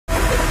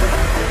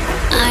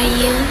Are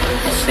you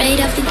afraid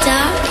of the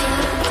dark?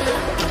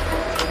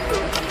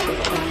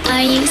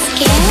 Are you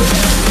scared?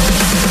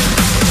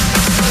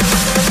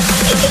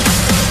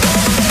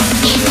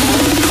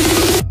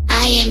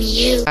 I am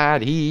you.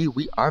 Howdy,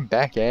 we are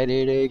back at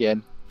it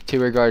again.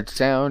 Tirigarde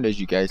sound, as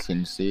you guys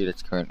can see,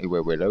 that's currently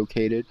where we're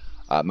located.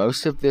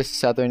 Most of this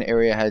southern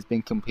area has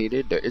been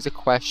completed. There is a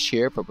quest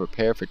here for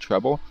prepare for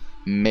trouble,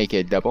 make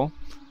it double.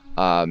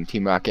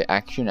 Team Rocket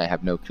action, I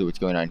have no clue what's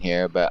going on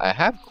here, but I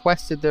have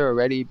quested there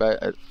already,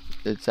 but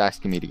it's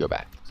asking me to go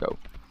back, so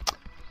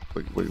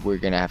we're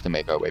gonna have to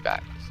make our way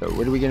back. So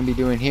what are we gonna be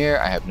doing here?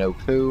 I have no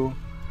clue.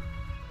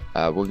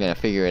 We're gonna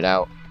figure it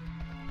out,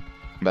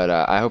 but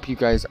I hope you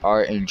guys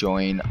are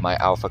enjoying my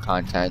alpha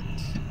content.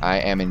 I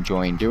am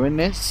enjoying doing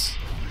this,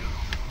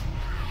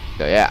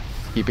 so yeah,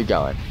 keep it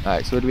going.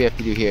 Alright, so what do we have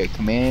to do here?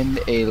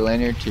 Command a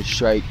Leonard to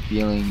strike,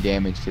 dealing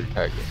damage to the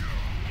target.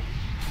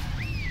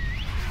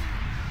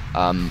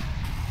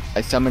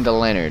 I summoned a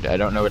Leonard. I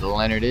don't know what a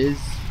Leonard is,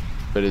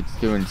 but it's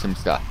doing some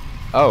stuff.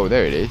 Oh,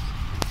 there it is.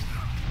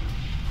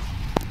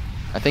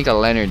 I think a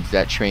Leonard's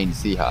that trained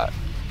Seahawk.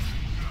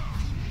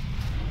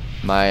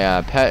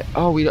 My pet.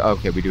 Oh,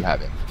 okay, we do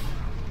have it.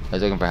 I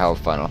was looking for health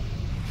funnel.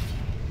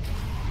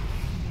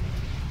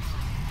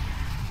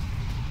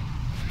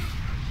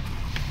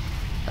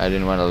 I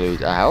didn't want to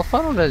lose. A health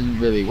funnel doesn't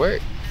really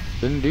work.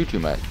 Didn't do too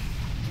much.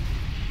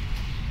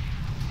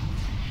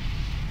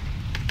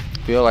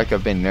 Feel like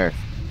I've been nerfed.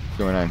 What's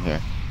going on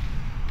here?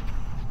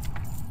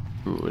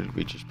 Ooh, what did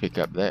we just pick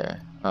up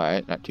there?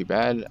 Alright, not too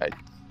bad. I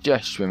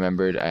just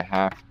remembered I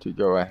have to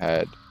go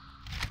ahead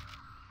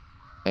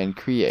and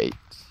create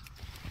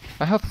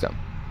a health zone.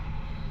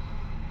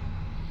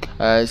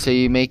 So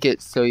you make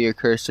it so your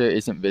cursor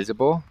isn't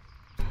visible?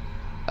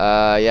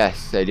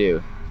 Yes, I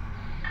do.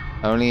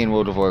 Only in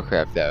World of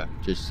Warcraft though,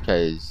 just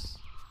because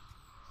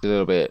it's a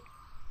little bit,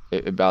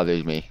 it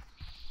bothers me.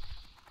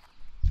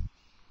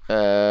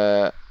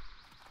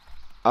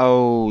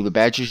 Oh, the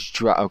badges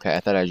drop. Okay, I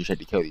thought I just had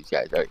to kill these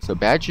guys. Alright, so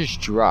badges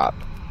drop,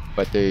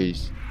 but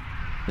there's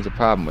a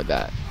problem with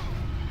that.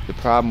 The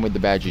problem with the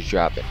badges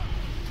dropping.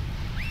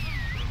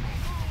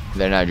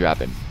 They're not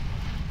dropping.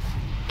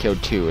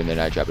 Killed 2 and they're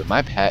not dropping.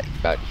 My pet is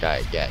about to die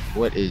again.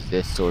 What is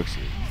this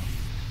sorcery?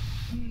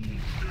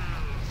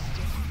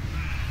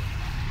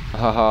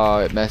 Oh,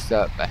 it messed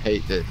up. I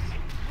hate this.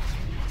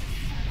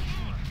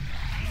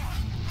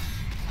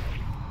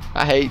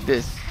 I hate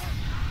this.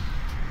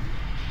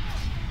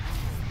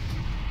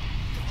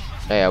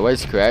 Hey, I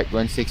was correct.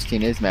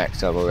 116 is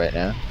max level right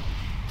now.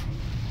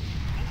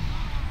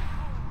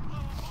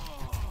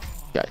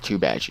 Got 2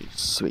 badges.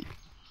 Sweet.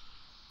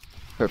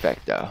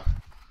 Perfecto.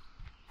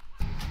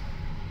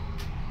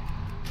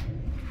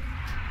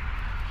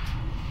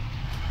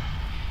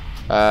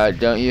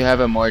 Don't you have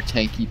a more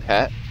tanky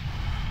pet?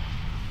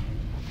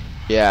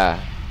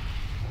 Yeah.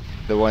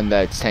 The one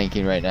that's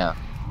tanking right now.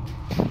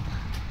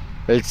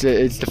 It's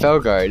the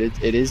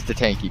Felguard. It is the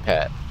tanky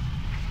pet.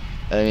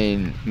 I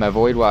mean, my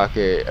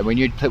Voidwalker. When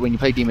you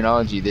play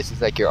Demonology, this is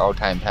like your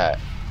all-time pet.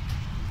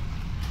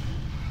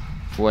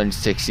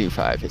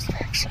 165 is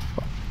max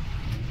level.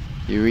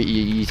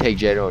 You take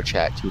general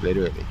chat too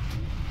literally.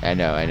 I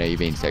know you're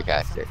being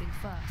sarcastic.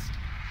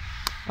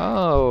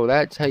 Oh,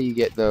 that's how you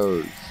get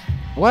those.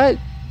 What?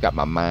 Got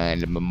my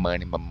mind and my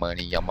money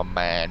on my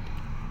mind.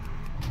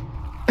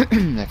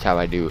 That's how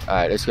I do.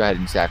 Alright, let's go ahead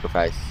and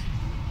sacrifice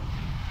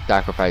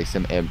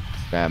some imps,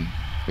 fam.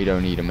 We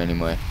don't need them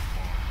anymore.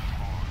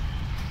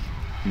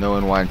 No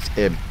one wants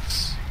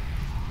imps.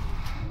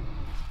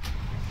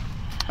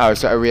 Oh,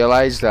 so I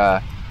realized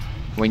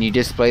when you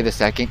display the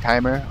second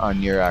timer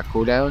on your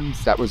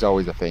cooldowns, that was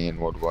always a thing in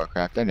World of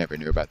Warcraft. I never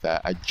knew about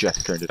that. I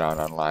just turned it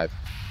on live.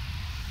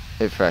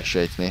 It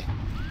frustrates me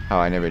how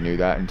I never knew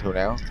that until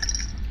now,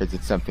 because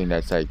it's something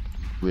that's like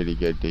really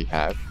good to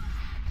have.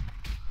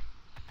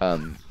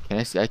 Can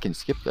I see? I can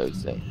skip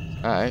those things.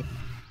 Alright.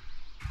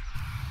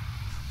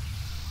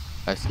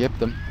 I skipped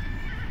them.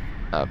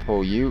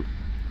 Pull you.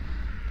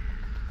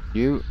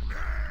 You.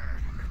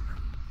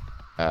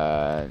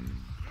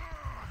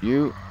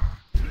 You.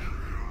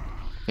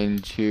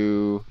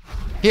 Into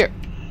here.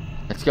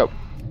 Let's go.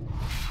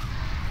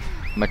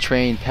 My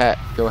trained pet.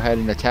 Go ahead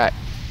and attack.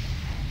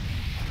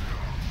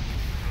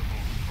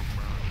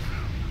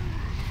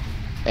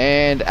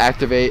 And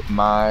activate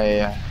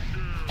my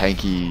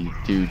tanky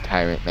dude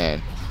tyrant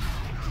man.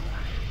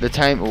 The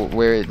timer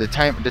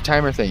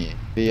thingy.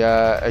 The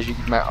as you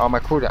on my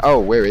cooldown. Oh,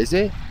 where is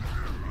it?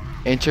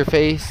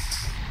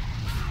 Interface,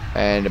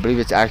 and I believe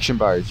it's action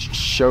bars.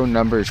 Show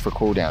numbers for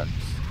cooldowns.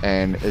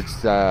 And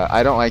it's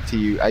I don't like to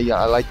use. I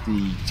like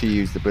to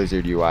use the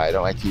Blizzard UI. I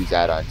don't like to use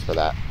add-ons for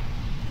that.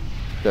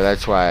 So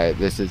that's why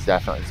this is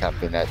definitely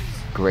something that's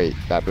great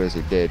that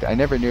Blizzard did. I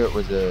never knew it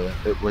was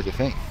a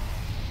thing.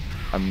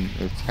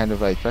 It's kind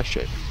of like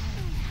frustrating.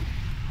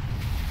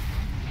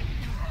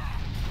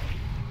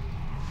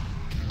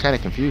 Kind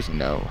of confusing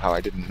though, how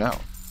I didn't know.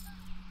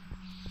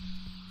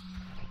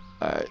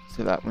 Alright,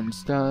 so that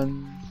one's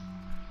done.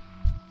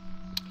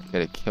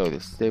 Gotta kill the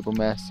Stable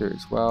Master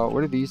as well.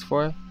 What are these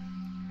for?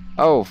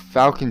 Oh,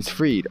 Falcon's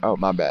freed. Oh,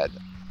 my bad.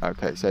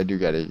 Okay, so I do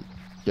gotta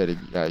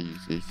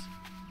use these.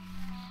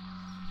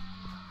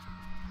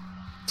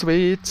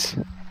 Sweet.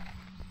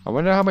 I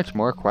wonder how much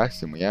more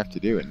questing we have to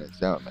do in this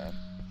zone, man.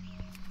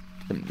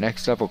 Some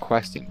next level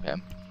questing,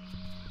 man.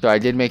 So I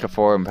did make a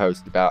forum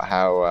post about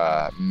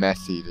how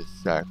messy this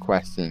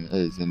questing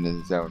is in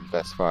the zone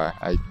thus far.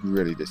 I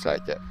really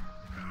dislike it.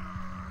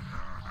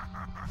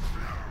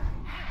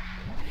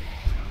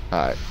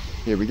 Alright,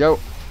 here we go.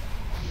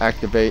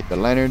 Activate the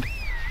Leonard.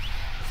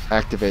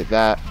 Activate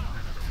that.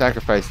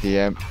 Sacrifice the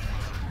imp.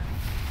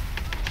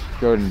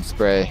 Golden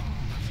spray.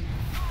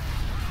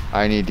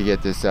 I need to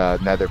get this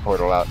nether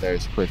portal out there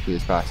as quickly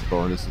as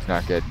possible. This is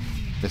not good.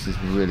 This is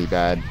really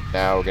bad.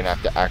 Now we're gonna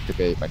have to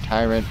activate my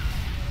tyrant.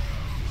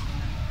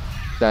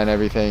 Done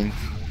everything.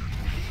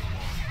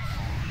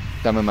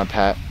 Summon my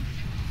pet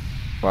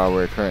while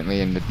we're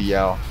currently in the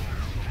DL.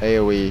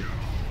 AoE.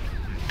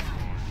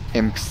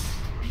 Imps.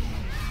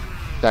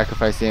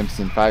 Sacrifice the imps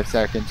in 5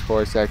 seconds,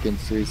 4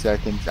 seconds, 3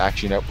 seconds.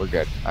 Actually, nope, we're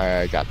good.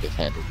 I got this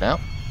handled now.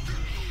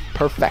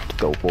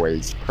 Perfecto,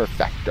 boys.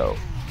 Perfecto.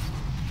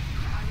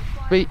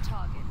 Sweet.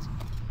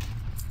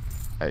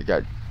 I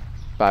got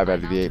 5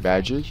 out of the 8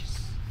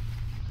 badges.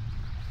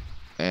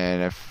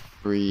 And I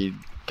freed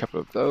a couple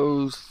of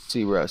those.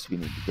 See where else we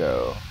need to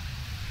go.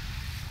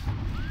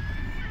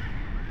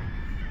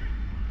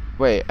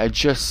 Wait, I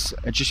just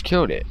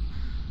killed it.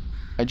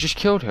 I just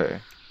killed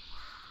her.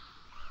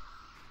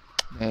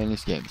 Man,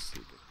 this game's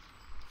stupid.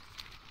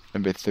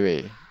 Number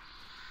 3.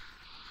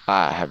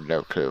 I have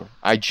no clue.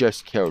 I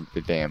just killed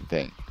the damn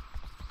thing.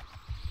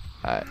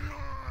 Alright.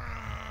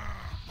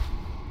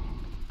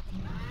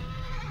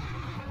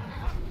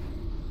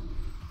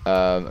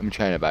 I'm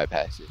trying to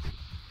bypass it.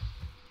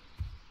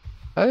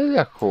 Oh, this is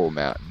a cool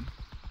mountain.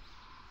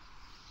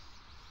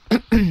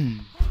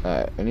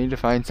 Alright, I need to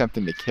find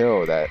something to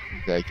kill that's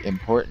like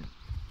important.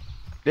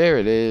 There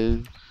it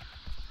is.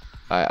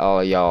 Alright, all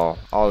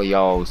of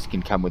y'all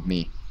can come with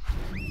me.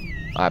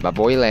 Alright, my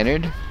boy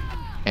Leonard.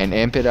 And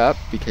amp it up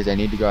because I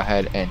need to go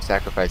ahead and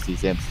sacrifice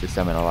these imps to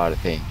summon a lot of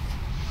things.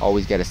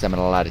 Always gotta summon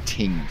a lot of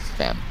things,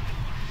 fam.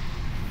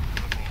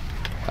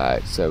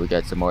 Alright, so we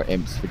got some more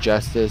imps for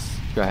justice.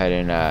 Go ahead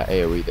and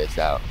AoE this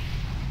out.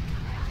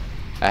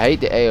 I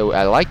hate the AoE.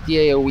 I like the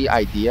AoE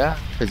idea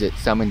because it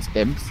summons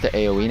imps to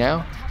AoE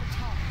now.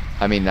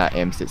 I mean, not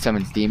imps. It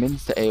summons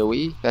demons to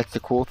AoE. That's the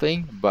cool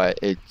thing. But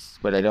it's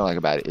what I don't like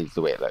about it is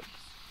the way it looks.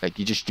 Like,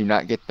 you just do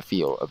not get the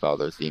feel of all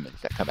those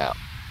demons that come out.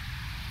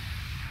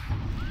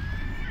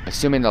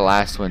 Assuming the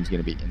last one's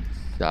gonna be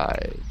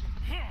inside.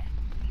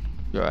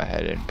 Go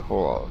ahead and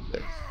pull all of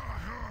this.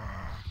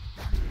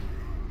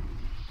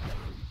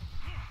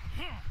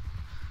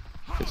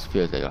 This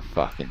feels like a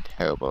fucking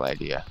terrible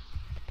idea.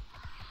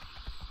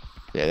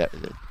 Yeah, that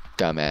was a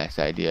dumbass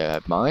idea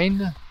of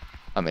mine.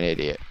 I'm an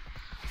idiot.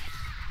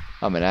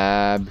 I'm an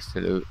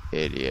absolute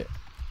idiot.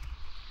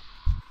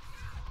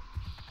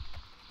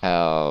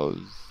 Hell,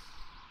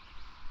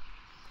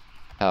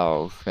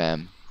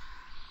 fam.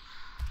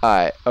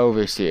 Alright,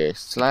 Overseer.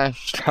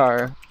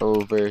 /star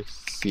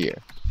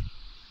Overseer.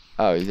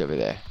 Oh, he's over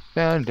there.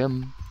 Found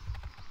him.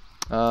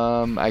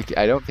 I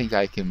don't think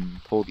I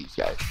can pull these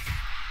guys.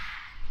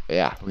 But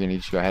yeah, we're gonna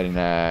just go ahead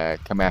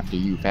and come after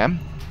you, fam.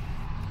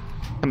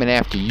 Coming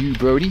after you,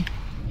 Brody.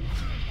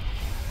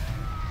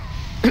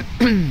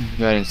 Go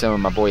ahead and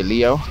summon my boy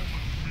Leo.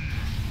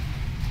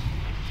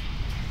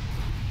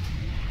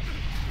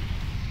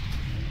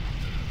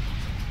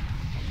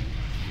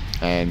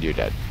 And you're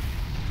dead.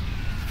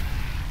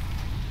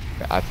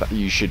 I thought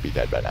you should be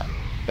dead by now.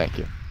 Thank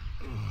you.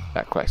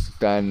 That quest is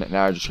done.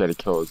 Now I just try to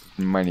kill as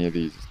many of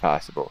these as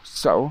possible.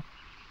 So,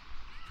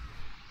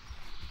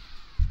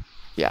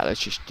 yeah,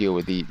 let's just deal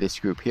with this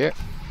group here.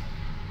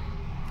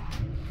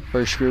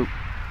 First group,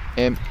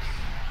 imp.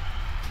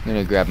 I'm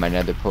gonna grab my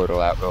nether portal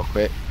out real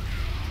quick.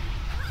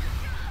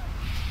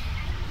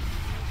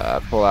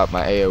 Pull out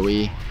my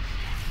AoE.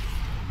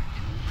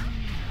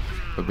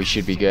 But we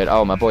should be good.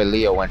 Oh, my boy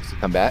Leo wants to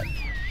come back.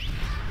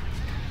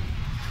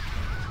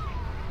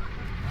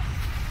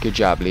 Good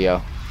job,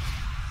 Leo.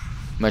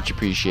 Much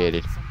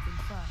appreciated.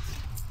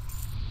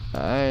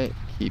 Alright,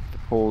 keep the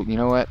pole. You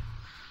know what?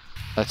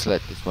 Let's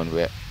let this one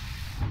rip.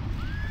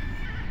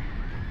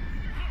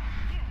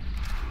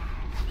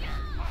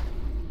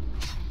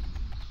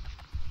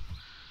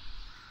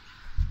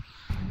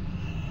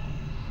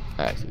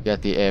 Alright, so we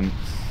got the imps.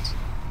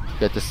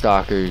 Got the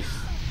stalkers.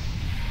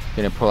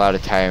 Gonna pull out a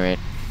tyrant.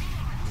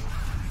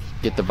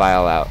 Get the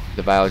vial out.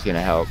 The vial is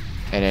gonna help.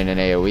 And then an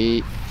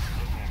AoE.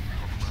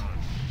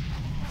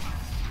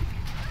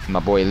 My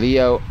boy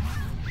Leo.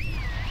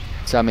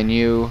 Summon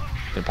you.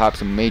 Gonna pop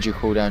some major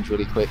cooldowns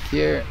really quick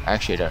here.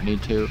 Actually, I don't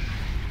need to.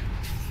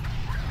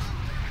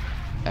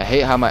 I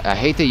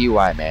hate the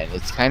UI, man.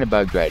 It's kind of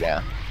bugged right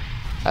now.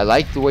 I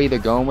like the way they're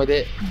going with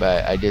it,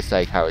 but I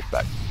dislike how it's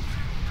bugged.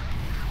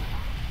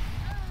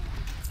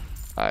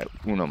 Alright,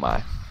 uno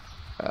más.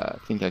 I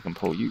think I can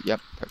pull you.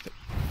 Yep, perfect.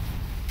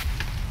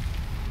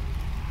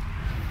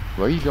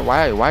 Where you go?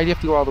 Why do you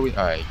have to go all the way?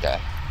 Alright, okay.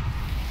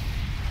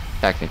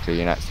 Technically,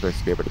 you're not supposed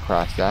to be able to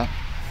cross that.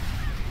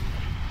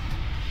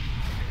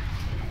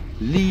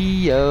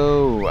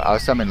 Leo! I'll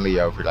summon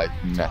Leo for like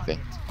nothing.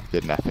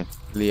 Did nothing.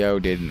 Leo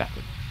did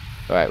nothing.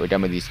 Alright, we're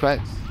done with these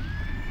quests.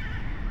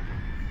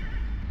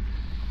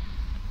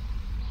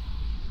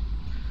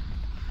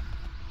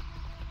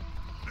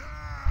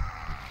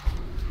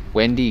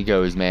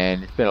 Wendigos,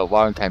 man. It's been a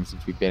long time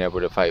since we've been able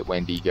to fight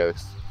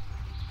Wendigos.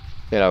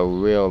 Been a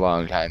real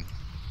long time.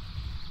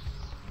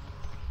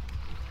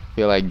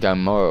 Feel like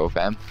Dumoro,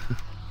 fam.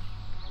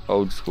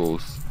 Old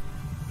schools.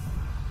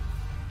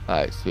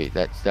 Alright, sweet.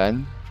 That's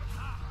done.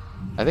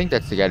 I think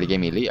that's the guy that gave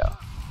me Leo.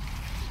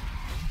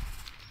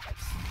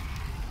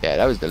 Yeah,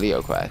 that was the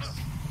Leo quest.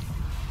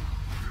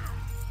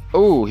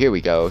 Oh, here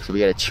we go. So we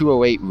got a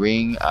 208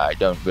 ring. I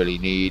don't really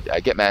need.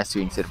 I get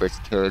mastery instead of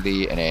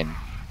versatility, and then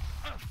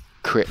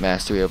crit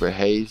mastery over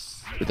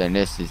haste. But then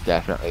this is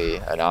definitely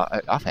an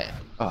offhand.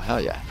 Oh, hell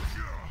yeah.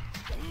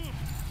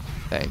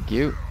 Thank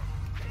you.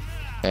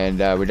 And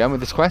we're done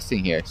with this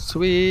questing here.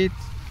 Sweet.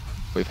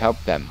 We've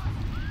helped them.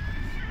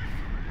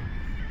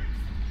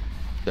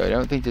 So I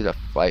don't think there's a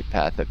flight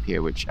path up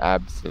here, which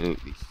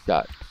absolutely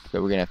sucks. So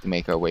we're going to have to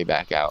make our way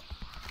back out.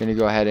 Going to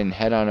go ahead and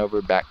head on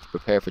over back to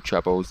prepare for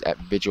troubles at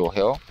Vigil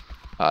Hill.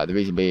 The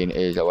reason being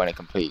is I want to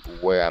complete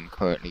where I'm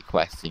currently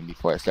questing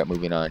before I start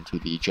moving on to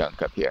the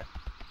junk up here.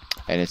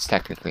 And it's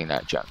technically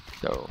not junk,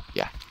 so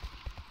yeah.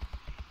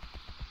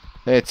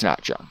 It's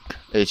not junk.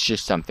 It's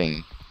just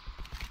something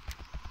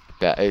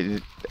that...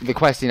 the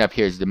questing up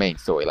here is the main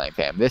storyline,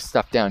 fam. This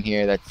stuff down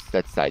here, that's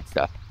side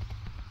stuff.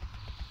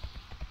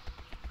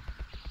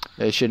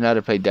 I should not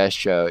have played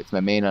Destro. It's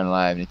my main on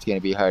live, and it's going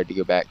to be hard to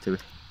go back to...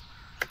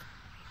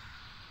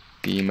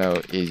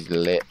 Emo is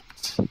lit.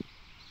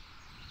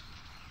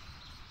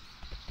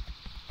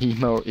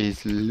 Emo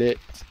is lit.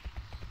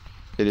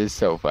 It is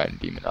so fun,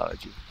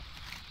 demonology.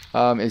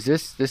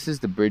 This is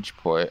the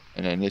Bridgeport,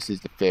 and then this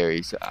is the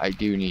ferry, so I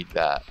do need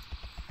that.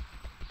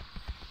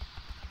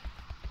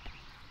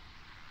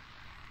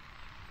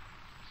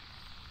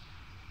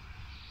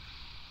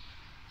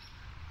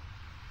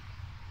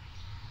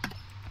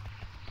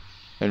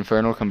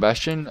 Infernal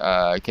Combustion.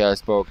 Chaos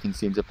Bolt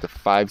consumes up to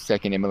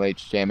 5-second immolate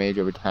damage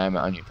over time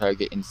on your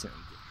target instantly.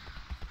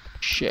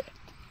 Shit.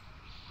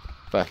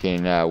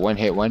 Fucking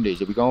one-hit wonders.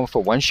 Are we going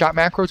for one-shot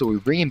macros? Are we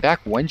bringing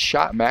back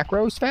one-shot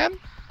macros, fam?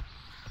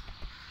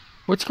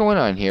 What's going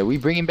on here? We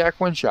bringing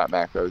back one-shot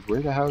macros.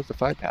 Where the hell is the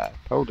flight path?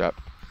 Hold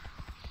up.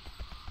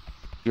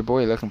 Your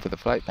boy looking for the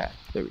flight path.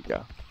 There we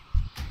go.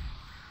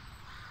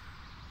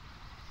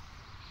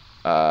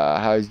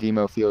 How does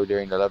Demo feel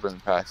during the leveling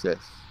process?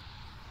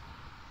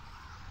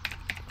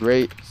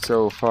 Great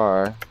so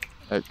far,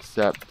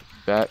 except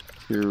back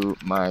to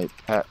my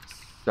pet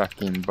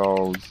sucking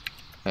balls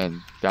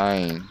and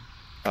dying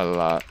a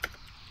lot,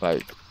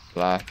 like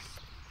blast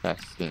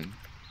testing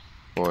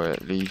for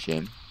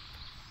Legion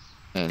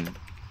and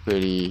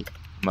pretty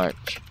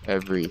much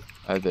every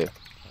other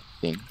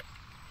thing.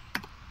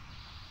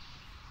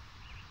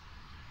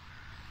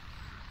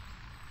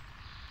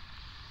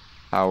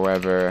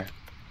 However,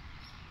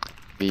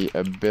 the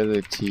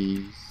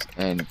abilities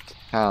and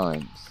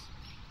talents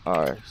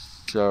are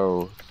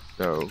so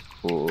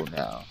cool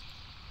now.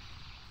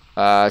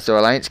 So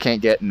Alliance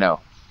can't get no.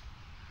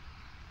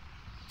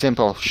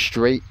 Simple,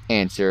 straight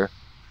answer,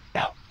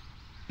 no.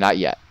 Not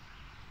yet.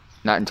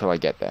 Not until I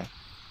get there.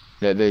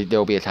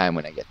 There'll be a time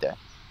when I get there.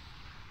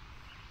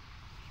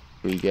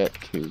 We get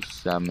to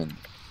summon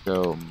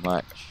so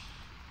much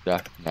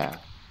stuff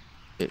now.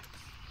 It's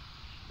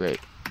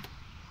great.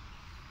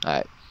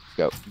 Alright, let's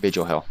go.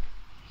 Vigil Hill.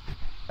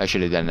 I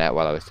should have done that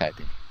while I was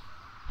typing.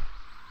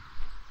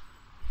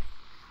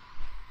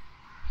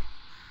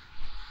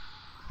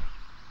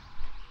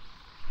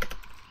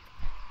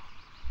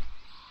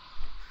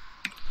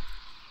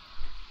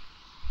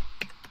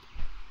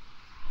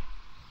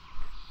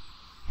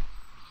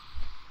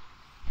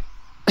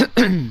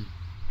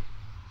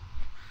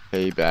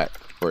 Payback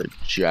for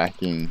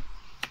jacking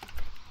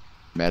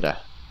meta.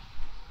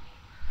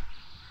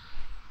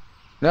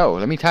 No,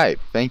 let me type.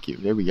 Thank you.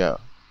 There we go.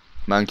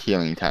 Monk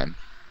healing time.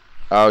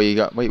 Oh, you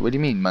got... Wait, what do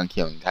you mean monk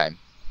healing time?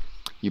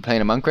 You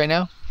playing a monk right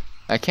now?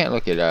 I can't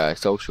look at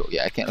social.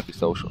 Yeah, I can't look at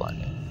social on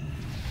it.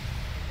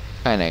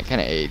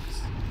 Kinda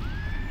aids.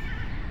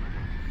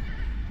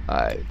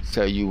 Alright,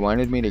 so you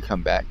wanted me to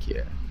come back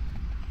here.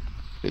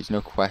 There's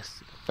no quest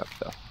to pick up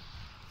though.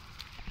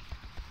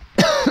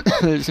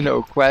 There's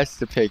no quest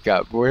to pick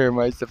up. Where am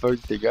I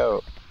supposed to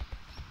go?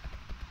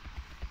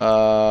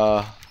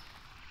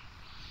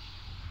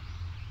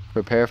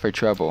 Prepare for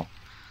trouble.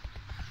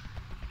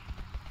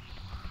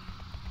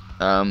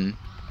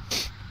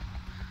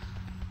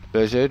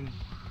 Blizzard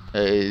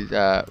is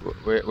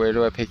where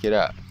do I pick it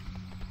up?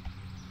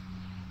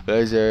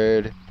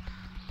 Blizzard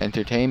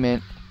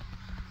Entertainment.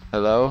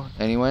 Hello?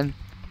 Anyone?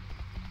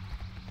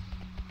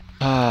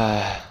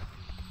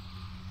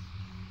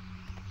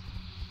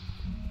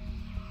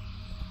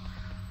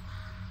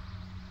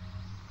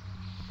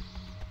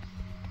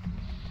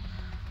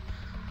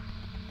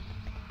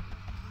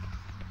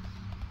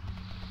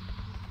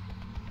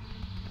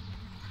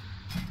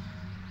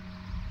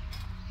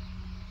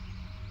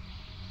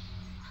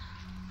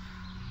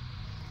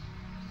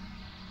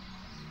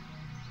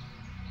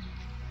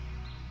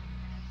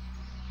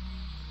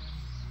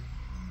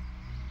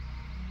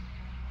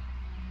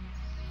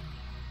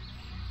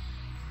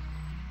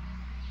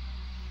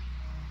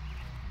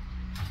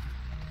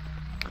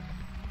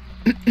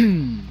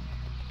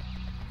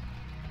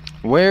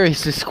 Where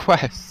is this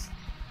quest?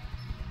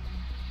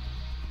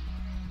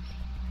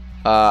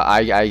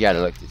 I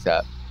gotta look this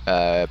up.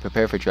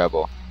 Prepare for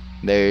trouble.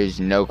 There's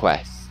no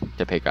quest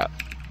to pick up.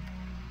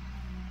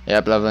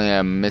 Yep, leveling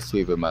a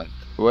Mistweaver monk.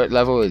 What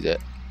level is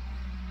it?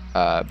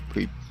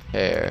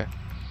 Prepare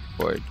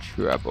for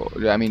trouble.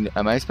 I mean,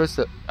 am I supposed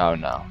to? Oh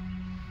no.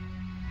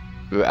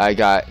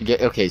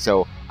 Okay,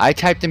 so I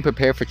typed in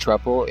prepare for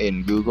trouble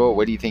in Google.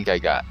 What do you think I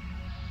got?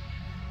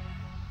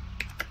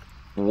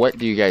 What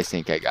do you guys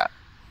think I got?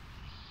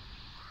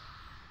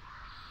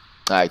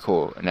 Alright,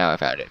 cool. Now I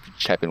found it.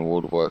 Type in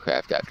World of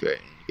Warcraft after it,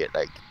 and you get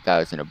like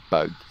 1,000 of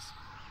bugs.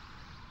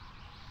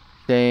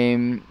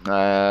 Same.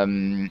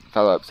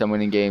 Follow up.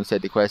 Someone in game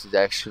said the quest is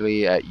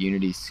actually at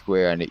Unity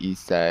Square on the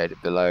east side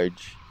of the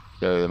large.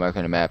 So the mark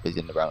on the map is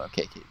in the wrong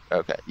location.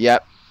 Okay.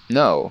 Yep.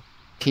 No.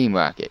 Team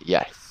Rocket.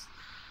 Yes.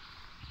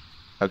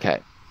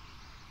 Okay.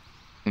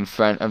 In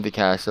front of the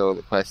castle,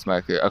 the quest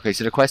marker. Okay,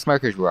 so the quest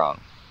marker is wrong.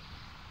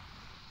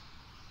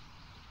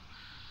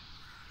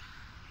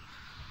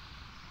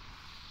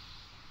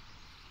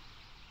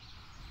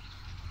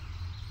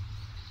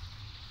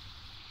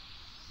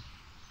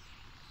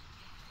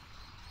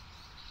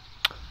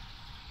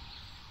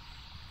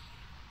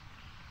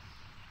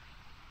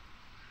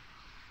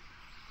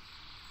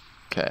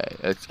 Okay,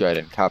 let's go ahead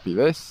and copy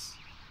this.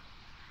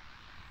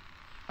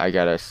 I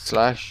got a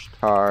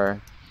 /tar,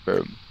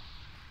 boom.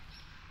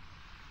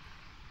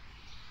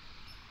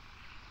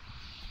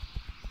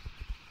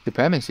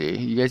 Supremacy?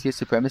 You guys get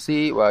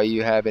supremacy while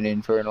you have an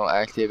infernal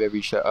active every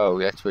show? Oh,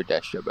 that's for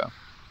Destro, bro.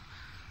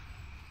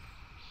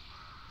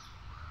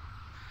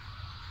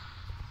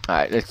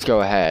 Alright, let's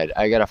go ahead.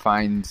 I gotta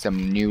find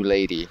some new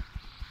lady.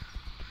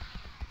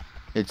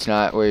 It's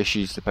not where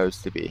she's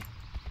supposed to be.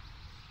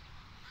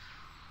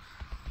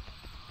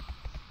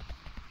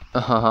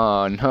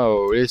 Oh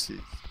no, this is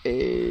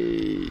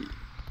a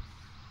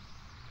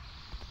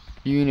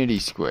Unity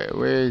Square.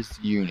 Where's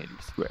Unity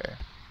Square?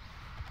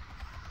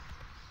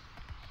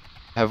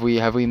 Have we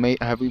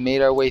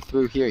made our way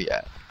through here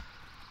yet?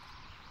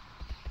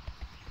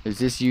 Is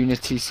this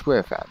Unity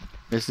Square, fam?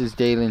 This is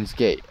Dalen's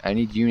Gate. I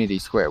need Unity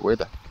Square. Where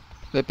the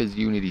flip is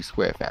Unity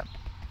Square, fam?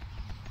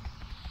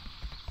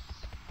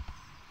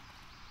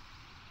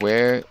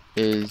 Where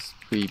is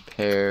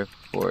prepare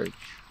for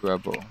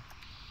trouble?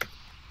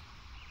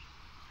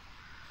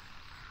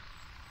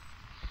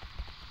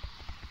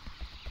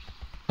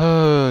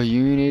 Oh,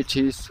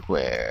 Unity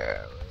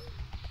Square.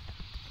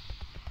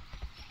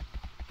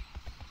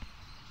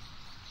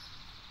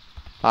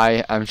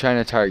 I'm trying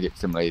to target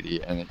some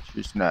lady and it's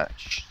just not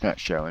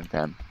showing,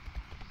 fam.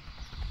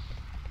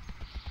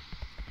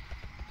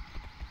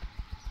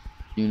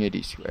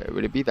 Unity Square.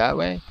 Would it be that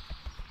way?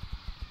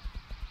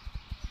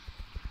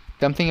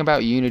 Something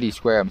about Unity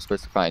Square I'm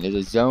supposed to find. There's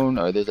a zone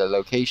or there's a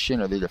location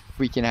or there's a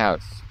freaking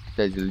house. It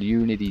says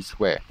Unity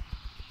Square.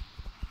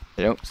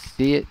 I don't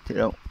see it. I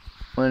don't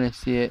want to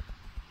see it.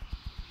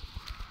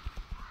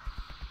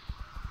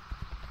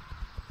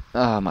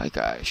 Oh my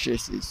gosh,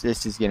 this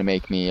is gonna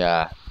make me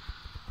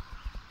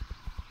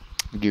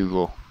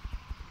Google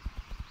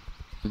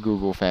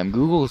fam.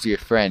 Google's your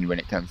friend when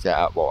it comes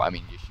to well, I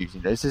mean, just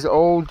using this is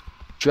Old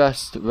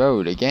Trust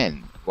Road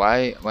again.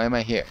 Why am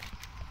I here?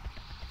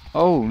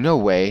 Oh, no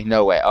way.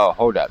 Oh,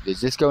 hold up.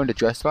 Does this go into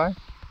Dressfar?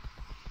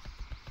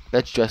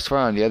 That's Dressfar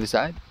on the other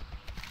side.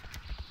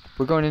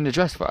 We're going into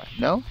Dressfar.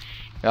 No?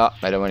 Oh,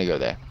 I don't want to go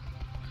there.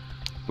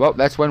 Well,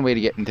 that's one way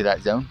to get into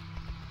that zone.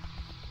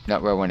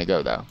 Not where I want to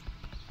go, though.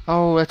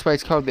 Oh, that's why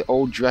it's called the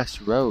Old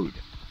Dress Road.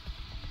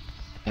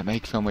 That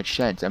makes so much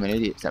sense. I'm an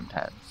idiot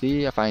sometimes.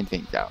 See, I find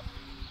things out.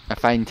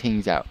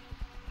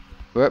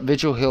 We're at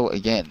Vigil Hill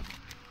again.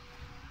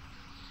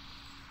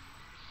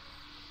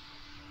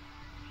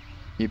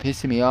 You're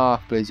pissing me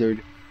off,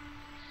 Blizzard.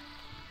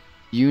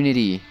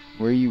 Unity,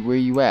 where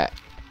you at?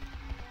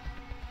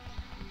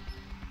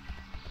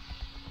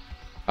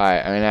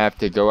 Alright, I'm gonna have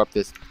to go up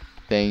this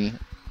thing.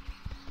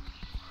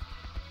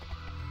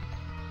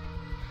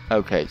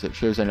 Okay, so it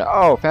shows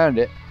oh, found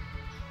it.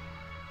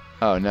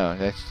 Oh no,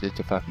 it's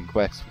a fucking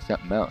quest for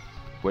something else.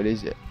 What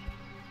is it?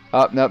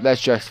 Oh, nope,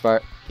 that's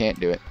Dressfar. Can't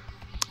do it.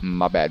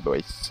 My bad,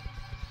 boys.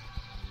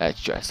 That's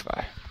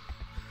Dressfar.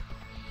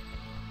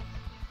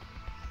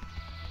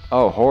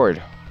 Oh,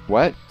 Horde.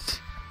 What?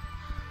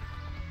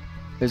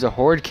 There's a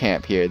Horde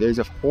camp here. There's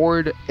a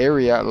Horde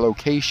area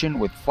location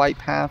with flight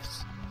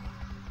paths.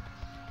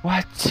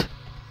 What?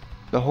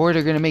 The Horde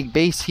are gonna make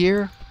base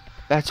here?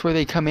 That's where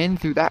they come in,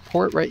 through that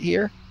port right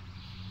here?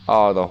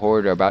 Oh, the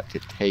Horde are about to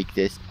take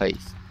this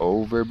place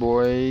over,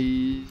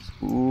 boys.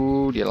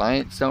 Ooh, the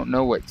Alliance don't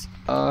know what's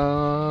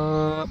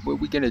up. What are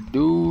we gonna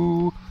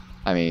do?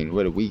 I mean,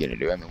 what are we gonna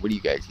do? I mean, what are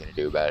you guys gonna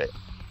do about it?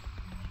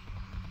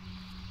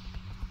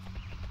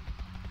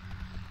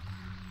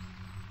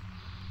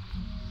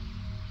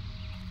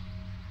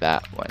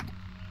 That one.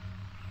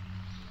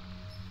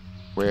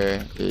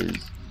 Where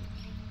is...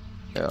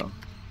 Oh.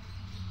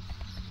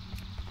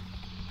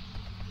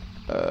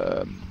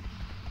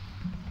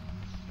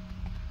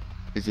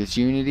 Is this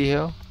Unity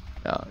Hill?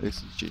 No, this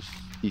is just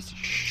piece of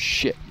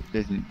shit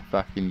doesn't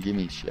fucking give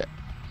me shit.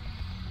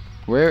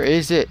 Where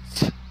is it?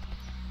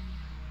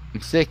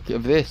 I'm sick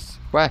of this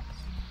quest.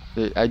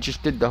 I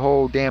just did the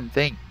whole damn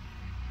thing.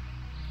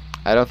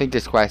 I don't think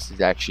this quest is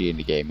actually in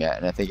the game yet,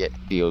 and I think it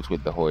deals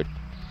with the horde.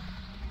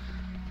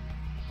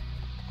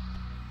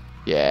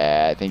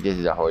 Yeah, I think this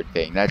is a horde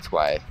thing. That's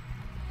why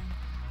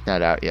it's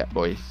not out yet,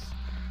 boys.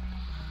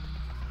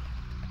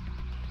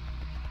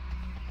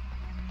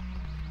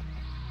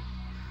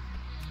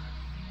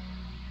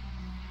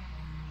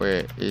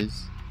 Where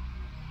is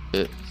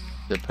it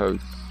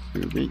supposed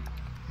to be?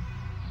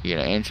 You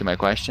gonna answer my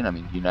question? I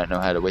mean, do you not know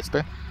how to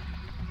whisper?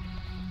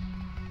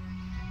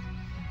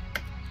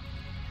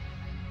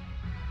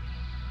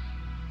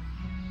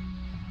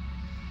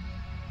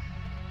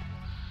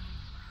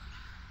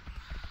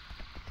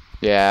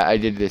 Yeah, I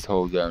did this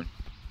whole zone.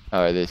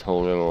 Or this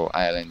whole little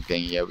island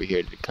thingy over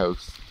here to the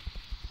coast.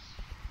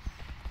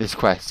 This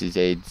quest is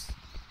AIDS.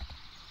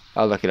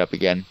 I'll look it up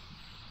again.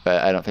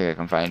 But I don't think I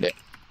can find it.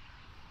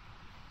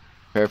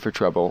 Prepare for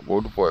trouble.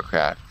 World of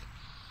Warcraft.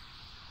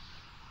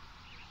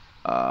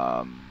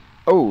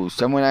 Oh,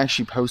 someone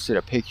actually posted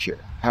a picture.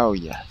 Hell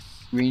yes.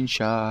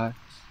 Screenshots.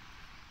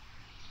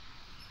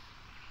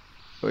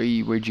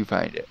 Where'd you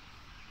find it?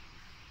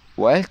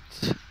 What?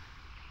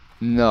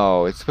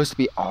 No, it's supposed to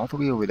be all the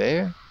way over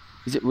there?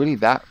 Is it really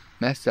that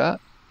messed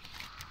up?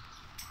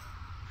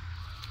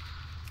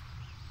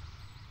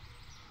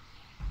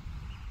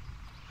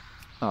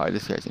 Oh,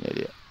 this guy's an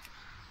idiot.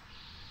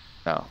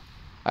 No.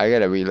 I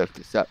gotta re-look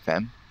this up,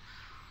 fam.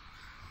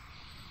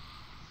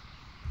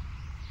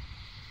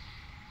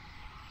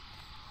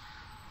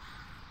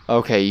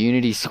 Okay,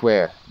 Unity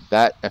Square.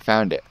 That, I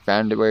found it.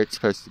 Found it where it's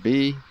supposed to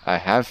be. I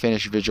have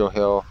finished Vigil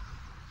Hill.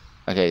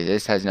 Okay,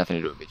 this has nothing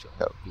to do with Vigil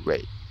Hill.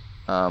 Great.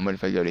 What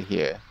if I go to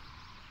here?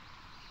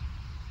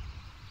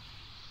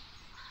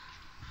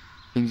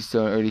 Things are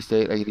still in early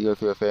state. I get to go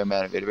through a fair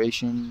amount of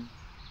iteration.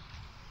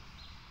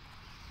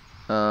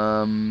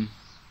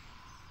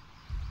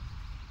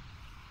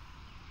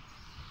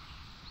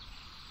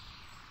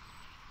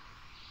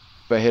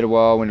 If I hit a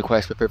wall when the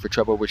quest Prepare for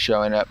Trouble was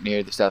showing up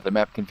near the south of the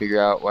map, can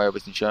figure out why it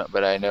wasn't showing up,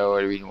 but I know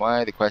the reason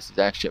why. The quest is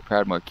actually at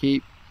Proudmoore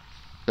Keep,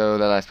 so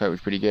the last part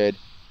was pretty good.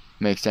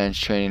 Makes sense.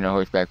 Training a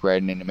horseback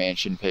riding in a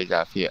mansion pays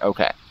off here.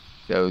 Okay,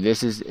 so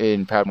this is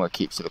in Proudmoore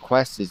Keep, so the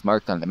quest is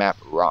marked on the map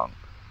wrong.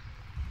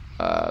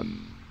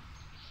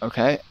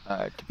 Okay,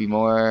 to be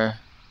more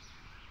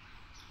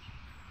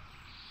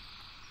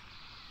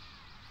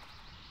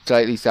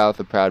slightly south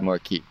of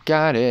Proudmoore Keep.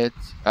 Got it.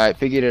 Alright,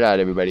 figured it out,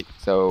 everybody.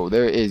 So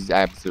there is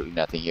absolutely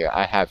nothing here.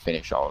 I have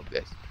finished all of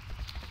this.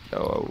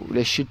 So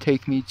this should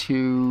take me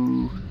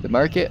to the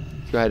market.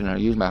 Let's go ahead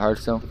and use my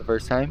Hearthstone for the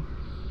first time.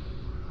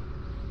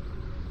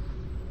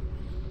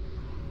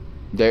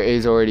 There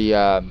is already,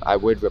 I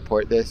would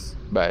report this,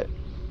 but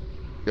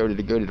go to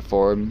the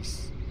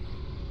forums.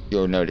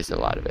 You'll notice a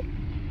lot of it.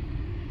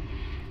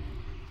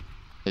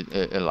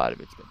 A lot of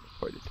it's been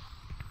reported.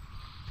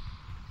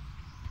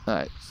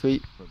 Alright,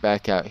 sweet. We're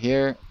back out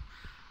here.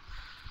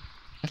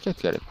 That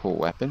guy's got a cool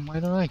weapon.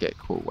 Why don't I get a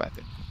cool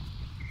weapon?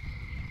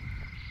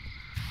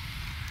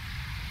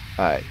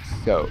 Alright,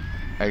 so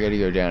I gotta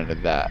go down to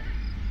that.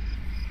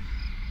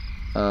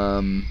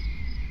 Oh,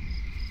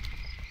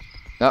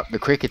 the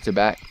crickets are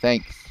back.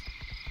 Thanks.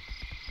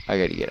 I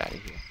gotta get out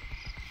of here.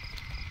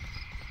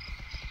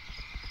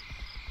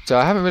 So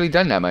I haven't really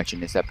done that much in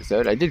this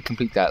episode. I did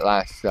complete that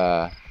last,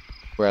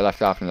 where I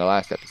left off in the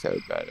last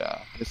episode, but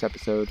this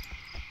episode,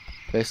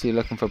 basically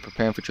looking for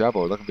Preparing for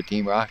Trouble, looking for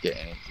Team Rocket,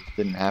 and it just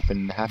didn't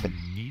happen to happen.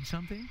 You need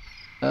something?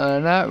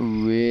 Not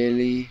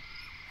really.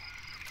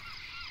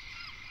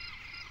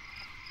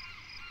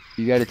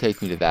 You gotta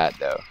take me to that,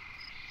 though.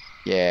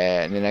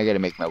 Yeah, and then I gotta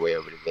make my way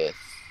over to this.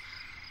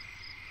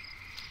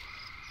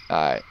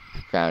 Alright,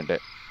 found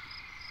it.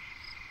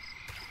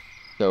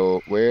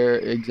 So, where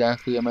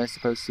exactly am I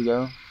supposed to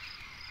go?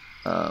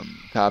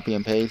 Copy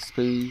and paste,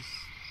 please.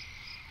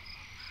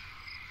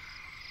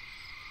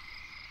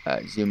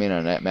 Zoom in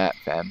on that map,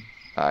 fam.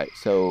 Alright,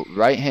 so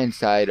right hand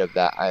side of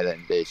that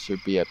island, there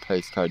should be a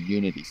place called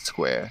Unity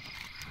Square.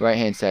 Right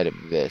hand side of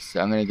this. So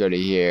I'm gonna go to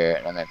here, and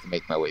I'm gonna have to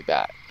make my way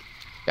back.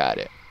 Got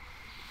it.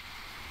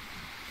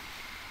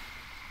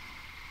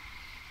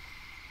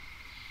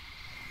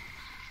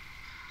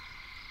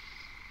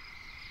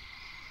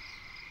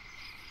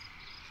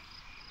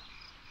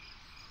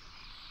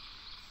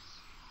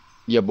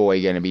 Your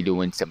boy gonna be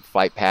doing some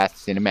flight path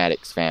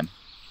cinematics, fam.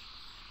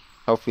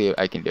 Hopefully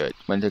I can do it.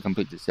 Once I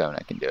complete the zone,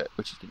 I can do it,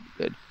 which is gonna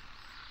be good.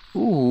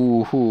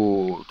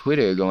 Ooh,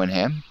 Twitter going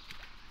ham.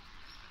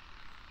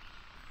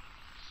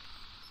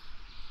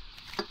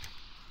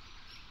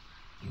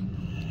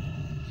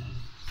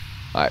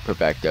 Alright,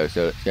 perfecto.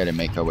 So let's gotta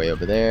make our way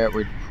over there.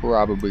 We're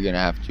probably gonna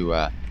have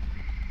to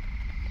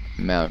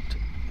mount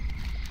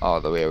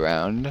all the way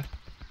around.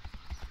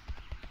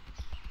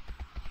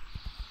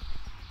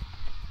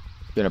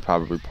 Gonna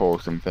probably pull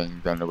some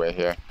things on the way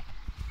here.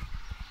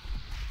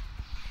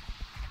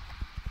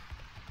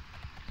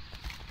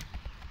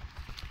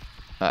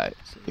 Alright,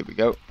 so here we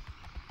go.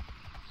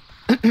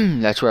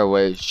 That's where I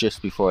was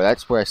just before.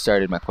 That's where I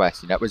started my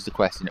questing. That was the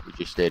questing that we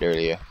just did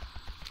earlier.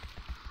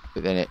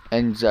 But then it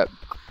ends up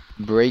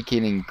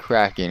breaking and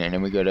cracking, and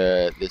then we go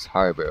to this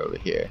harbor over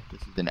here.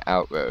 This is an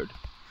outroad.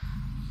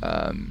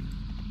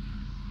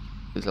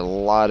 There's a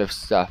lot of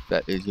stuff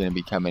that is going to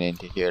be coming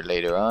into here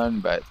later on,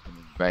 but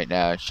right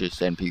now it's just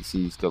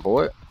NPCs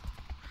galore.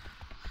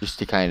 Just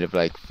to kind of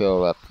like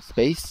fill up the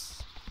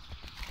space.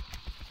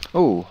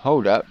 Oh,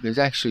 hold up. There's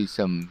actually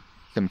some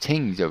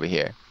tings over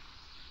here.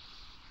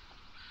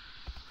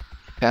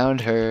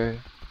 Found her.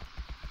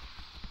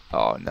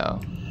 Oh no.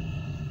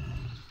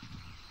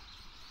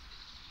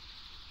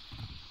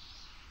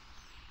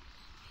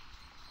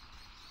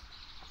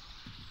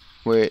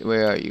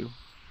 Where are you?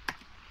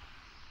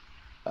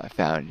 I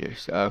found you.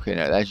 Okay,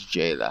 no, that's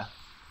Jayla.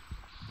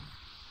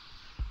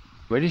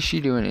 What is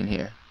she doing in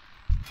here?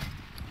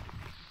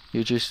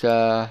 You're just,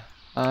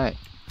 alright.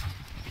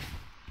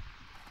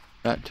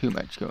 Not too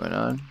much going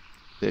on.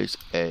 There's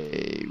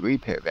a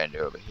repair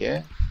vendor over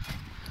here.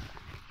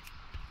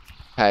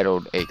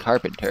 Titled a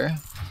carpenter.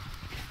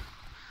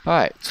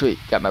 Alright, sweet.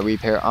 Got my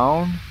repair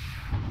on.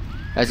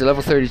 As a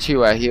level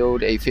 32, I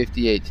healed a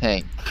 58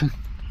 tank.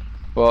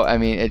 Well, I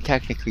mean, it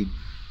technically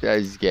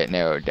does get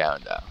narrowed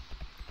down, though.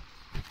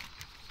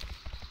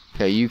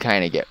 So you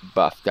kind of get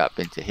buffed up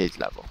into his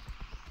level.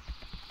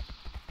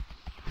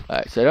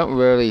 Alright, so I don't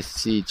really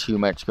see too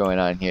much going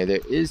on here.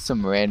 There is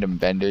some random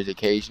vendors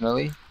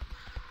occasionally.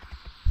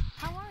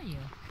 How are you?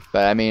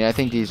 But I mean, I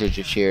think these are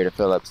just here to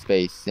fill up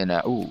space. And,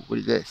 ooh, what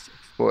is this?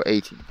 Explore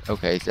 18.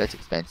 Okay, so that's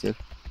expensive.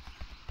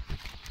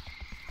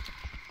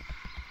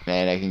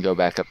 And I can go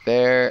back up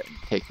there,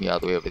 take me all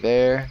the way over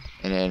there.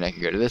 And then I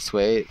can go to this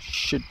way. It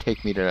should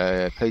take me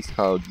to a place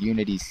called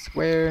Unity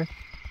Square.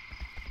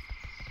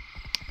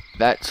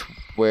 That's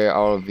where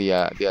all of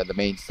the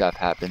main stuff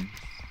happens.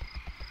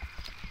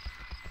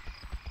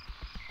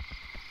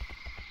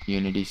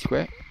 Unity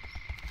Square.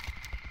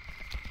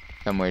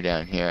 Somewhere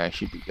down here I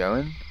should be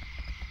going.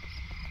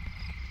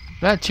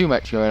 Not too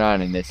much going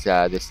on in this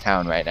this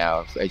town right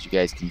now, as you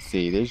guys can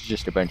see. There's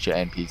just a bunch of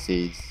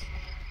NPCs.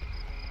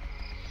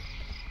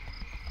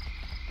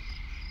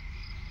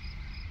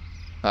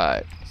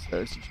 Alright, so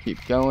let's just keep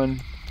going.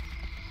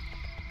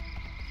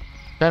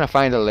 Trying to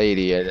find a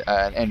lady, an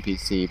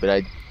NPC,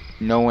 but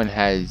no one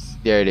has.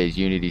 There it is,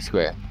 Unity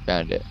Square.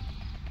 Found it.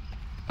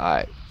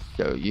 Alright,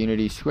 so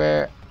Unity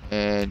Square,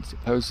 and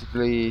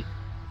supposedly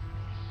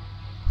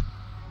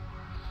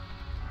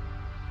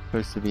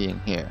supposed to be in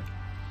here.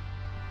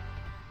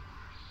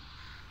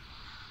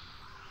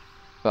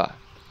 Fuck.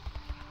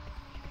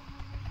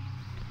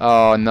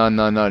 Oh no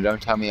no no!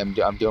 Don't tell me I'm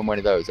doing one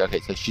of those. Okay,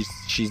 so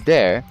she's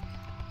there,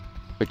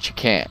 but you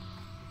can't.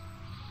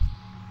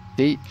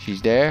 See,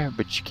 she's there,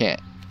 but you can't.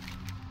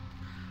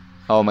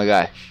 Oh my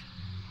gosh.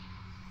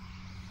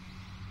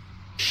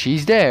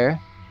 She's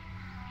there.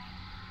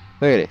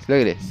 Look at this,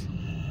 look at this.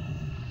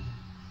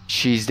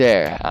 She's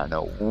there. I don't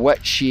know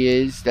what she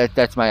is.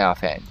 That's my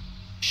offhand.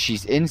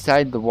 She's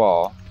inside the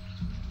wall.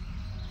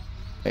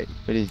 Wait,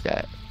 what is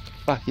that?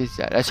 What the fuck is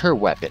that? That's her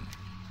weapon.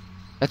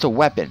 That's a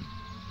weapon.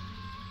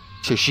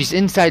 So she's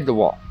inside the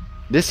wall.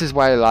 This is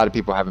why a lot of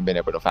people haven't been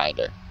able to find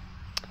her.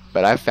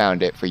 But I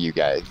found it for you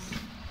guys.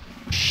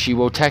 She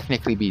will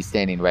technically be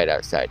standing right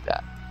outside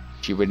that.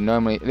 She would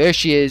normally... There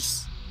she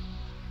is.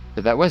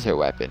 So that was her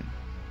weapon.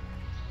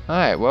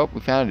 Alright, well, we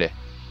found it.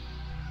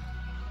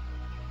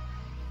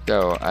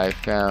 So, I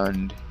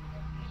found...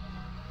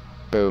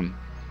 Boom.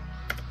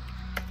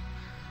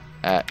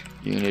 At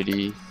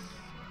Unity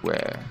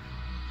Square.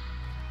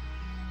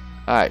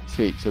 Alright,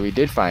 sweet. So we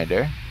did find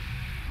her.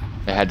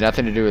 It had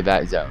nothing to do with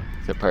that zone.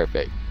 So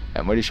perfect.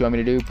 And what does she want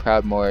me to do?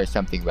 Proudmore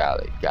something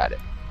rally. Got it.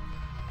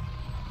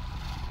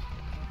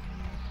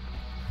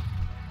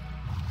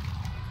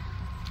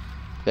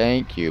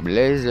 Thank you,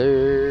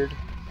 Blizzard.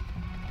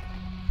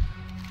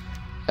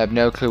 I have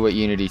no clue what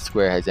Unity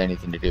Square has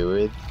anything to do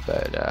with,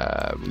 but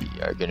we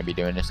are going to be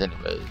doing this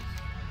anyways.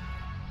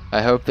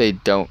 I hope they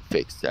don't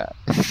fix that.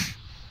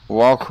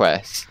 Wall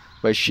quest,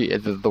 but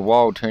the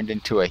wall turned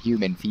into a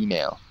human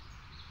female.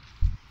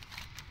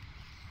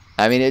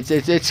 I mean,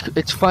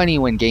 it's funny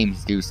when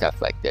games do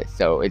stuff like this.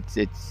 So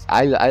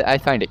I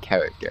find it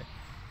character.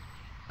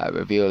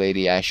 Reveal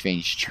Lady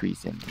Ashvane's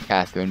treason.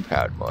 Catherine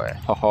Proudmore.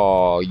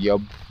 Oh, your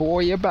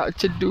boy about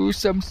to do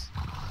some.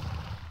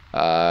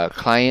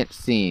 Client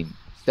scene.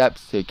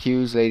 Steps to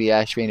accuse Lady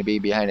Ashvane of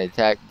being behind an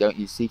attack. Don't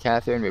you see,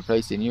 Catherine?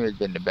 Replacing you has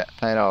been the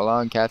plan all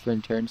along.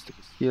 Catherine turns to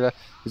Priscilla.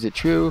 Is it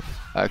true?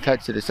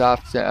 Cut to the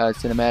soft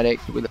cinematic.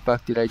 Where the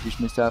fuck did I just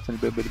miss off? And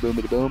boom, boom,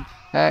 boom, boom.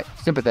 Act.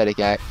 Sympathetic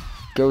act.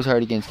 Goes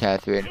hard against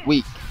Catherine.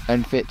 Weak.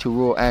 Unfit to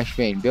rule.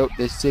 Ashvane built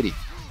this city.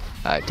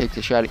 Takes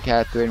a shot at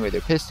Catherine with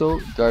her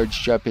pistol. Guards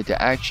jump into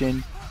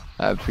action.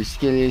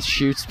 Priscilla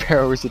shoots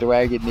barrels at the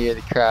wagon near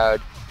the crowd,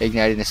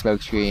 igniting a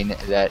smoke screen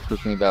that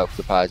quickly envelops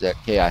the plaza.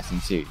 Chaos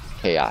ensues.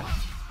 Chaos.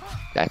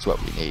 That's what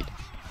we need.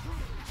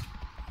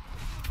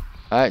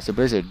 Alright, so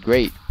Blizzard,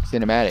 great.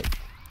 Cinematic.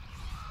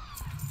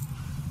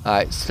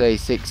 Alright, slay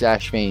 6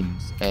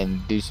 Ashvanes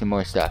and do some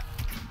more stuff.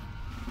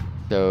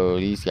 So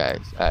these guys.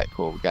 Alright,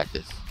 cool. We got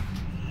this.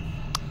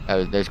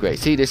 That's great.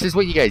 See, this is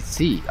what you guys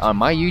see. On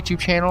my YouTube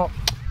channel,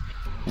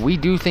 we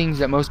do things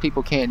that most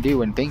people can't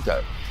do and think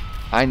of.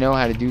 I know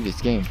how to do this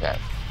game, fam.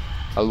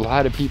 A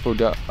lot of people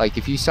don't. Like,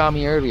 if you saw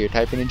me earlier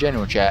typing in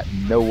general chat,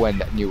 no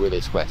one knew where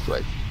this quest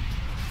was.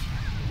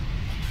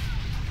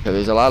 So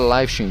there's a lot of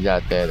live streams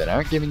out there that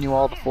aren't giving you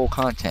all the full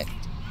content.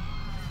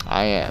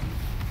 I am.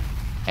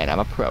 And I'm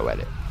a pro at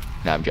it.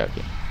 No, I'm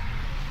joking.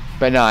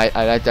 But no,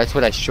 that's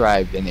what I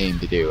strive and aim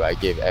to do. I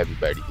give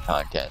everybody the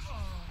content.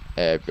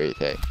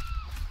 Everything.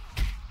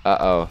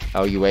 Uh-oh.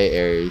 Oh, you wait,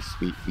 Ares.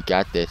 We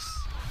got this.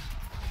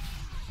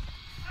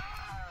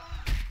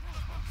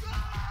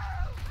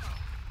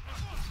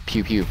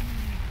 Pew pew.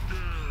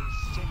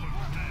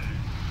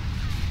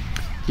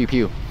 Pew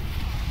pew.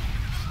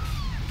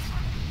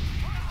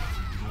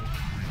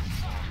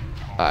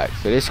 Alright,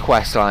 so this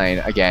quest line,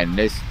 again,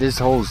 this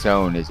whole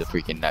zone is a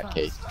freaking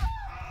nutcase.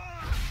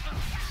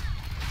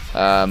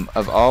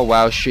 Of all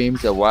WoW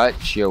streams to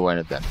watch, you're one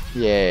of them.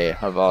 Yay,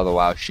 of all the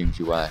WoW streams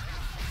you watch.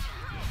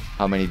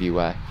 How many do you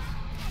watch?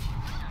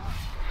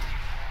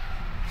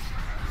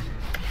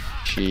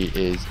 She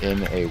is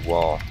in a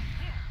wall.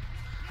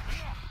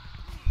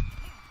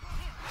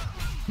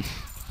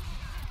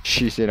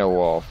 She's in a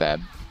wall,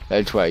 fam.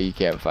 That's why you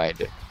can't find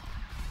her.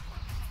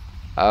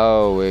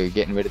 Oh, we're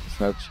getting rid of the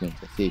smoke screens.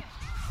 I see.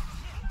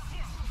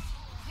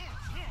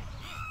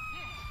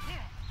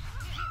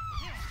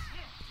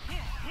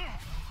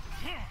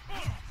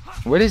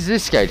 What is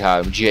this guy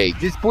talking? Jake.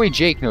 This boy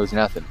Jake knows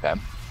nothing,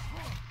 fam.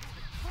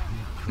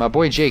 My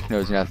boy Jake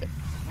knows nothing.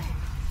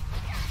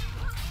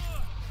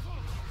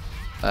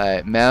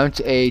 Alright,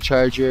 mount a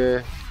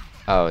charger.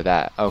 Oh,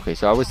 that. Okay,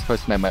 so I was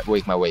supposed to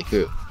make my way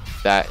through.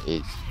 That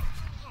is...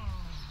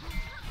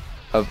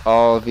 Of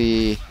all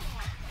the...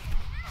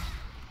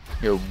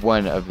 You're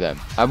one of them.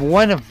 I'm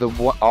one of the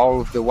all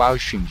of the WoW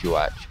streams you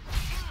watch.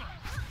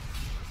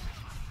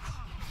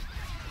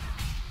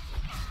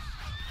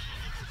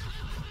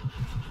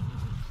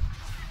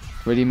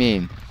 What do you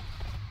mean?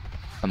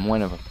 I'm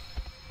one of them.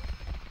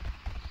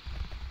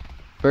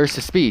 Burst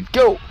of speed,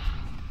 go!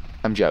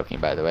 I'm joking,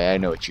 by the way. I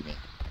know what you mean.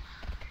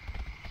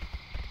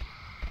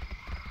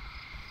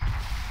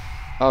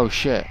 Oh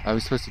shit! I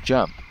was supposed to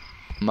jump.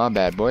 My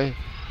bad, boy.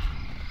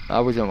 I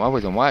wasn't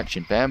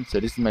watching, fam. So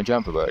this is my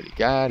jump ability.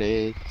 Got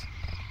it.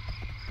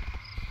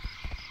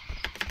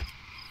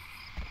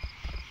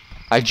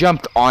 I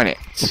jumped on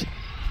it.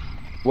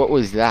 What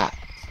was that?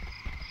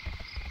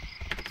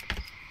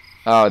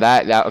 Oh,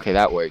 that okay,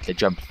 that worked. I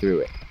jumped through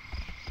it.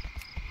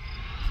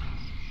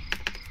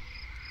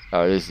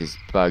 Oh, this is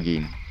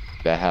bugging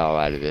the hell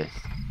out of this.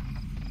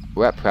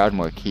 We're at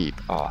Proudmoore Keep.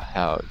 Oh,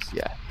 hells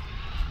yeah.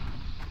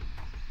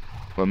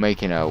 We're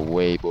making our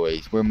way,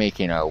 boys. We're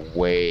making our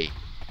way.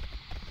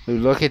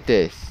 Look at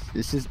this.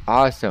 This is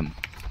awesome.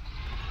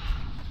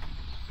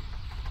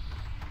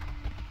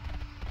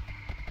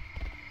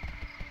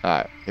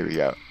 Alright, here we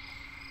go.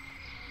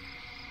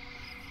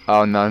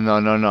 Oh, no, no,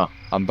 no, no.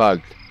 I'm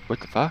bugged.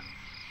 What the fuck?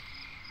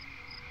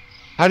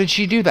 How did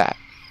she do that?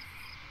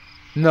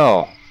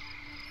 No.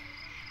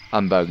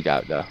 I'm bugged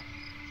out, though.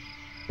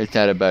 It's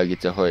not a bug,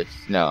 it's a horse.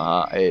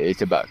 No,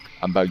 it's a bug.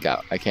 I'm bugged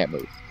out. I can't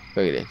move.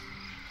 Look at this.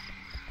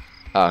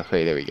 Oh,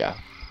 okay, there we go.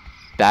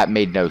 That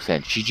made no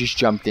sense. She just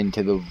jumped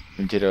into the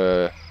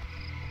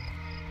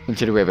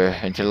river,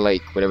 into the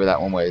lake, whatever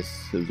that one was.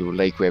 It was a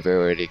lake,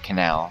 river, or the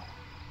canal,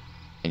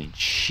 and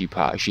she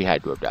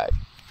had to have died.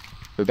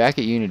 We're back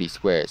at Unity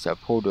Square, so I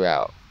pulled her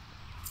out.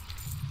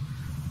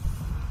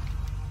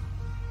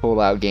 Pull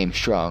out game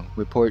strong.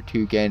 Report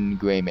to Gen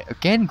Greymane.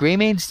 Again,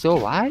 Greymane's still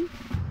alive?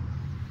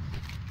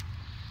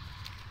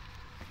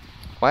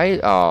 Why?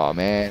 Oh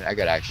man, I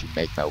gotta actually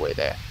make my way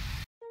there.